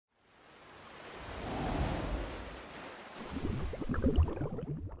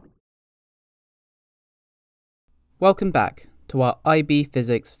Welcome back to our IB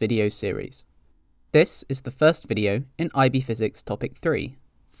Physics video series. This is the first video in IB Physics Topic 3,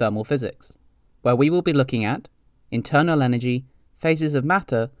 Thermal Physics, where we will be looking at internal energy, phases of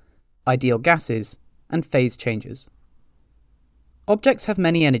matter, ideal gases, and phase changes. Objects have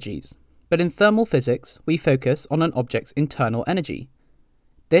many energies, but in thermal physics we focus on an object's internal energy.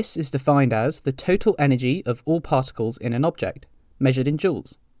 This is defined as the total energy of all particles in an object, measured in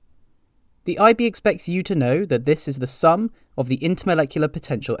joules. The IB expects you to know that this is the sum of the intermolecular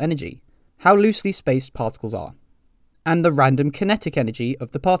potential energy, how loosely spaced particles are, and the random kinetic energy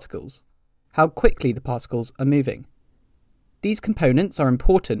of the particles, how quickly the particles are moving. These components are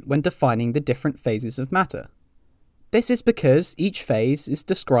important when defining the different phases of matter. This is because each phase is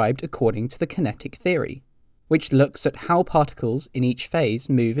described according to the kinetic theory, which looks at how particles in each phase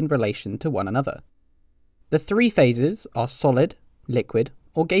move in relation to one another. The three phases are solid, liquid,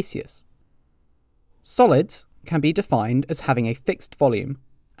 or gaseous. Solids can be defined as having a fixed volume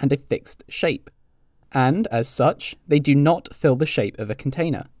and a fixed shape, and as such, they do not fill the shape of a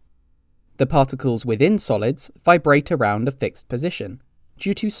container. The particles within solids vibrate around a fixed position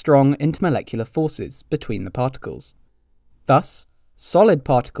due to strong intermolecular forces between the particles. Thus, solid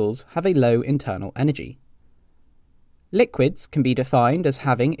particles have a low internal energy. Liquids can be defined as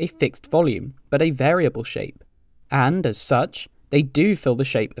having a fixed volume but a variable shape, and as such, they do fill the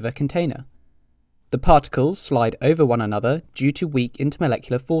shape of a container. The particles slide over one another due to weak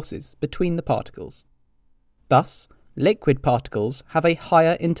intermolecular forces between the particles. Thus, liquid particles have a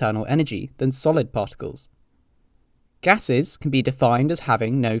higher internal energy than solid particles. Gases can be defined as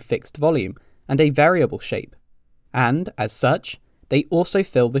having no fixed volume and a variable shape, and, as such, they also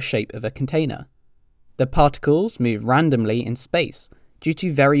fill the shape of a container. The particles move randomly in space due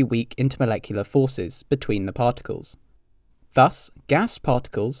to very weak intermolecular forces between the particles. Thus, gas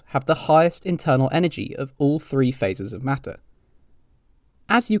particles have the highest internal energy of all three phases of matter.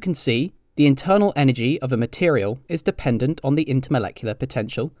 As you can see, the internal energy of a material is dependent on the intermolecular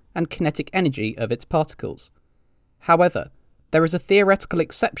potential and kinetic energy of its particles. However, there is a theoretical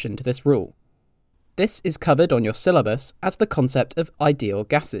exception to this rule. This is covered on your syllabus as the concept of ideal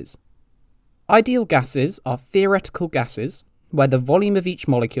gases. Ideal gases are theoretical gases where the volume of each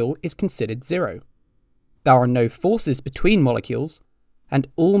molecule is considered zero. There are no forces between molecules, and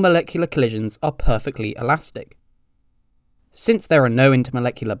all molecular collisions are perfectly elastic. Since there are no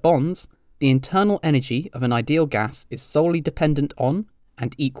intermolecular bonds, the internal energy of an ideal gas is solely dependent on,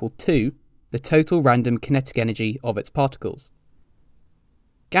 and equal to, the total random kinetic energy of its particles.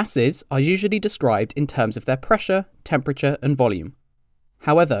 Gases are usually described in terms of their pressure, temperature, and volume.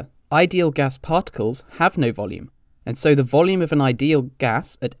 However, ideal gas particles have no volume, and so the volume of an ideal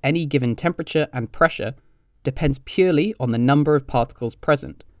gas at any given temperature and pressure depends purely on the number of particles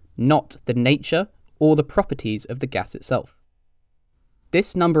present, not the nature or the properties of the gas itself.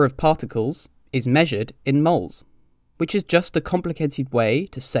 This number of particles is measured in moles, which is just a complicated way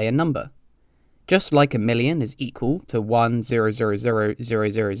to say a number. Just like a million is equal to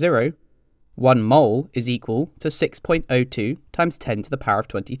 1,000,000, 1 mole is equal to 6.02 times 10 to the power of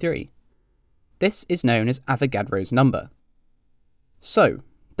 23. This is known as Avogadro's number. So,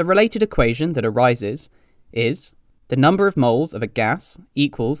 the related equation that arises is the number of moles of a gas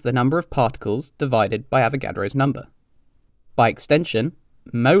equals the number of particles divided by Avogadro's number. By extension,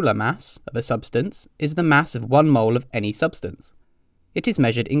 molar mass of a substance is the mass of 1 mole of any substance. It is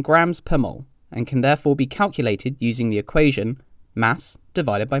measured in grams per mole and can therefore be calculated using the equation mass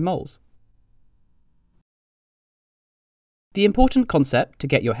divided by moles. The important concept to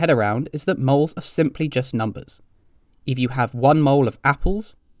get your head around is that moles are simply just numbers. If you have 1 mole of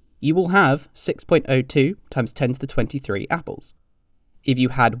apples, you will have 6.02 times 10 to the 23 apples. If you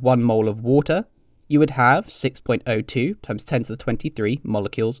had 1 mole of water, you would have 6.02 times 10 to the 23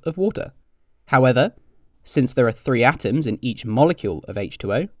 molecules of water. However, since there are 3 atoms in each molecule of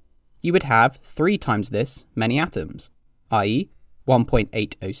H2O, you would have 3 times this many atoms, i.e.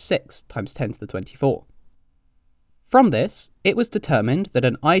 1.806 times 10 to the 24. From this, it was determined that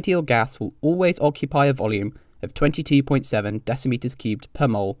an ideal gas will always occupy a volume of 22.7 decimeters cubed per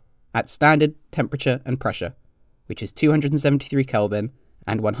mole at standard temperature and pressure, which is 273 Kelvin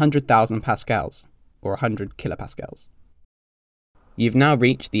and 100,000 pascals, or 100 kilopascals. You've now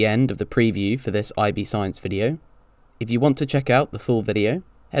reached the end of the preview for this IB Science video. If you want to check out the full video,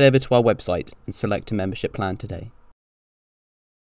 head over to our website and select a membership plan today.